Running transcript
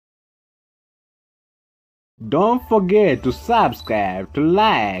Don't forget to subscribe, to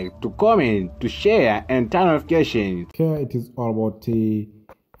like, to comment, to share, and turn notifications. Here it is all about the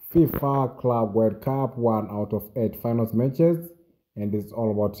FIFA Club World Cup 1 out of 8 finals matches, and it's all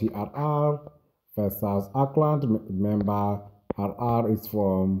about the RR versus Auckland. Remember, RR is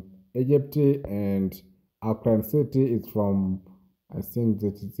from Egypt and Auckland City is from, I think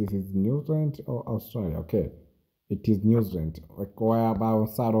this is New Zealand or Australia. Okay, it is New Zealand. Whereby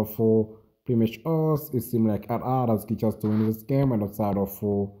side of Premiership, it seems like RR has key chance to win this game, and outside of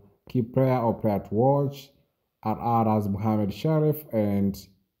key player or player to watch, RR has Mohamed Sharif, and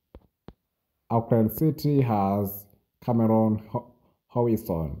Auckland City has Cameron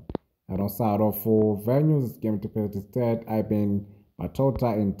Howison. And outside of venues, this game to play the state, I've been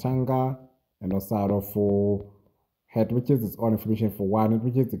Matota in Tanga, and outside of head witches, it's all information for one head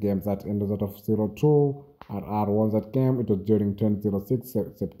witches. The games that ended out of 0-2. RR won that game. It was during 2006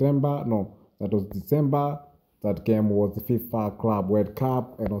 September. No, that was December. That game was the FIFA Club World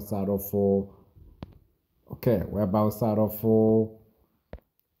Cup, and outside of whereby outside of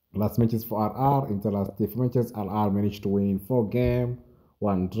last matches for RR, in the last 3 matches, RR managed to win 4 games,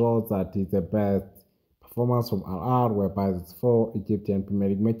 1 draw. That is the best performance from RR, whereby it's 4 Egyptian Premier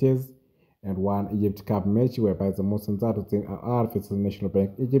League matches and 1 Egypt Cup match, whereby the most entitled thing RR versus National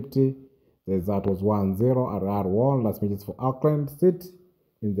Bank Egypt. The result was 1-0. RR won. Last matches for Auckland City.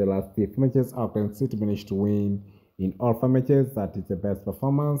 In the last 3 matches, Auckland City managed to win in all 5 matches. That is the best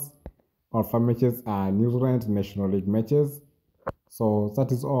performance. All 5 matches are New Zealand National League matches. So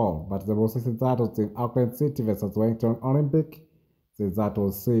that is all. But the most recent result was in Auckland City versus Wellington Olympic. The result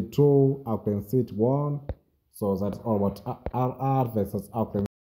was 3-2. Auckland City won. So that's all about RR versus Auckland